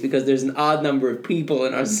Tuesdays because there's an odd number of people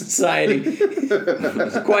in our society.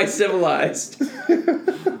 It's quite civilized.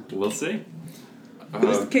 We'll see.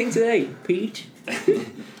 Who's the king today? Pete?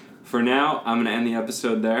 For now, I'm going to end the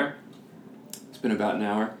episode there. It's been about an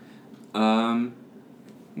hour.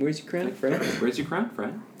 Where's your crown, friend? Where's your crown,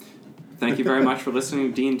 friend? Thank you very much for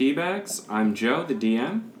listening to D&D Bags. I'm Joe, the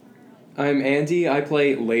DM. I'm Andy. I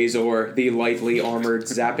play Lazor, the lightly armored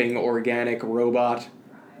zapping organic robot.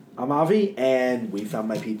 I'm Avi, and we found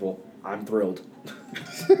my people. I'm thrilled.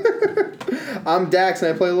 I'm Dax,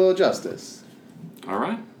 and I play Little Justice. All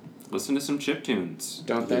right. Listen to some chiptunes.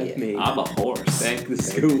 Don't thank me. I'm a horse. Thank the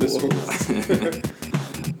school.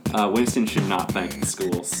 Winston should not thank the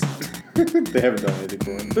schools. They haven't done anything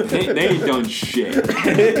for him. They ain't done shit.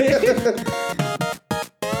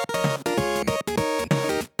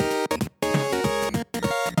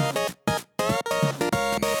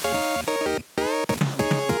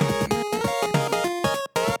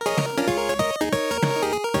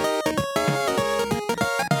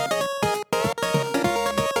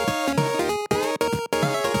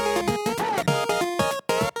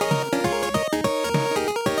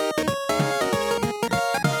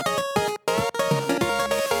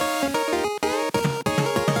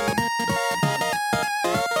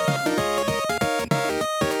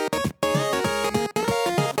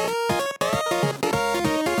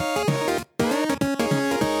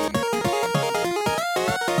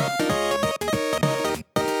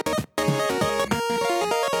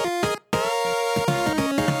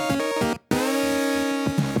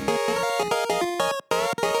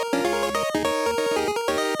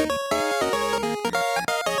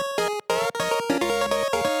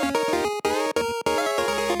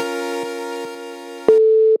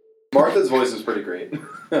 voice is pretty great.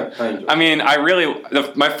 I enjoy I mean,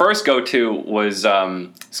 my first go-to was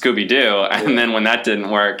Scooby-Doo, and then when that didn't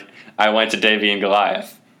work, I went to Davy and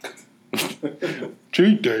Goliath.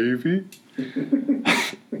 Gee, Davy.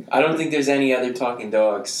 I don't think there's any other talking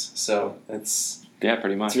dogs, so that's Yeah,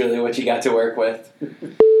 pretty much. really what you got to work with.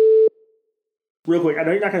 Real quick, I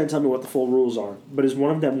know you're not going to tell me what the full rules are, but is one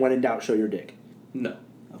of them when in doubt, show your dick? No.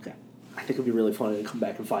 Okay. I think it'd be really funny to come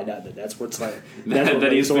back and find out that that's what's like.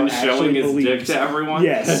 that he's been showing his dick to everyone?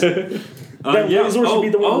 Yes. That yeah. Razor should be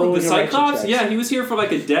the one rolling the erection Cyclops? checks. Yeah, he was here for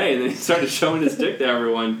like a day, and then he started showing his dick to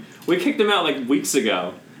everyone. We kicked him out like weeks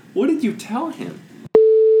ago. What did you tell him?